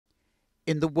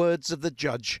In the words of the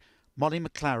judge, Molly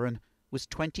McLaren was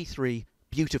 23,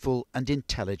 beautiful and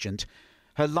intelligent.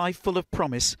 Her life full of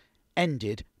promise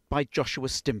ended by Joshua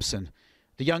Stimpson,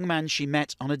 the young man she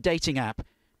met on a dating app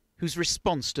whose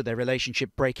response to their relationship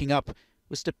breaking up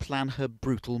was to plan her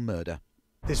brutal murder.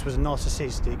 This was a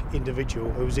narcissistic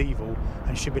individual who was evil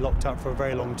and should be locked up for a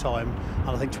very long time, and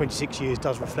I think 26 years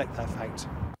does reflect that fact.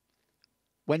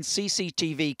 When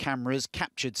CCTV cameras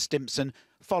captured Stimpson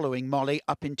following Molly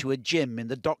up into a gym in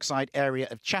the Dockside area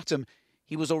of Chatham,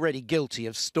 he was already guilty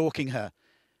of stalking her.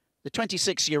 The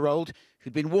 26-year-old,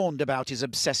 who'd been warned about his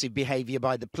obsessive behaviour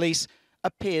by the police,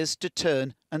 appears to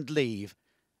turn and leave,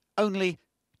 only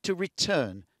to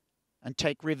return and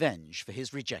take revenge for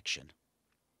his rejection.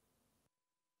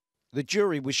 The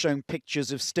jury was shown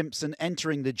pictures of Stimpson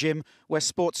entering the gym where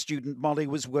sports student Molly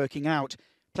was working out,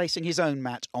 placing his own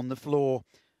mat on the floor.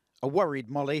 A worried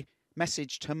Molly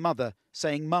messaged her mother,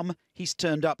 saying, "Mum, he's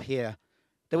turned up here."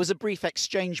 There was a brief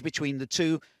exchange between the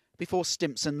two before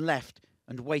Stimpson left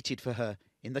and waited for her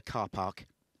in the car park.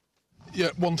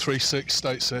 Yeah, 136,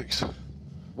 State 6.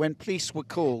 When police were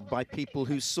called by people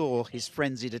who saw his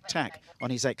frenzied attack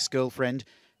on his ex-girlfriend,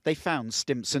 they found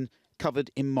Stimpson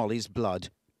covered in Molly's blood.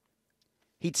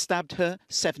 He'd stabbed her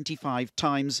 75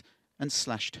 times and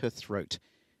slashed her throat.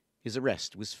 His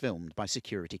arrest was filmed by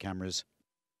security cameras.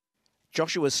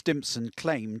 Joshua Stimpson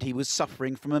claimed he was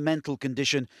suffering from a mental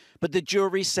condition, but the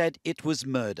jury said it was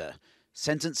murder.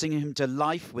 Sentencing him to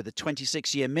life with a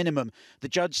 26-year minimum, the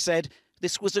judge said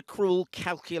this was a cruel,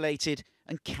 calculated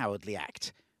and cowardly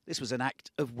act. This was an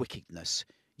act of wickedness.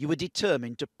 You were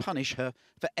determined to punish her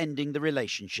for ending the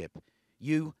relationship.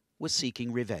 You were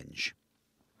seeking revenge.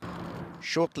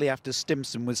 Shortly after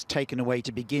Stimpson was taken away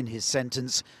to begin his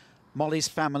sentence, Molly's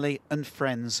family and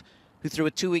friends, who through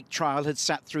a 2-week trial had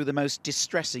sat through the most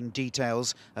distressing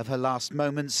details of her last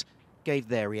moments, gave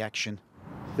their reaction.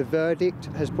 The verdict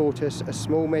has brought us a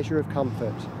small measure of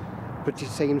comfort, but it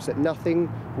seems that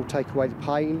nothing will take away the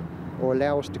pain or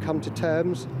allow us to come to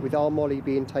terms with our Molly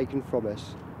being taken from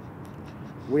us.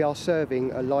 We are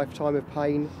serving a lifetime of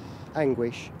pain,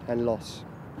 anguish and loss.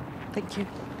 Thank you.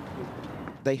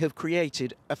 They have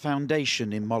created a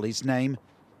foundation in Molly's name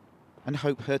and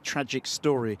hope her tragic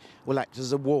story will act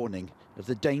as a warning of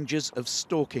the dangers of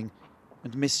stalking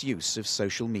and misuse of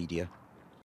social media.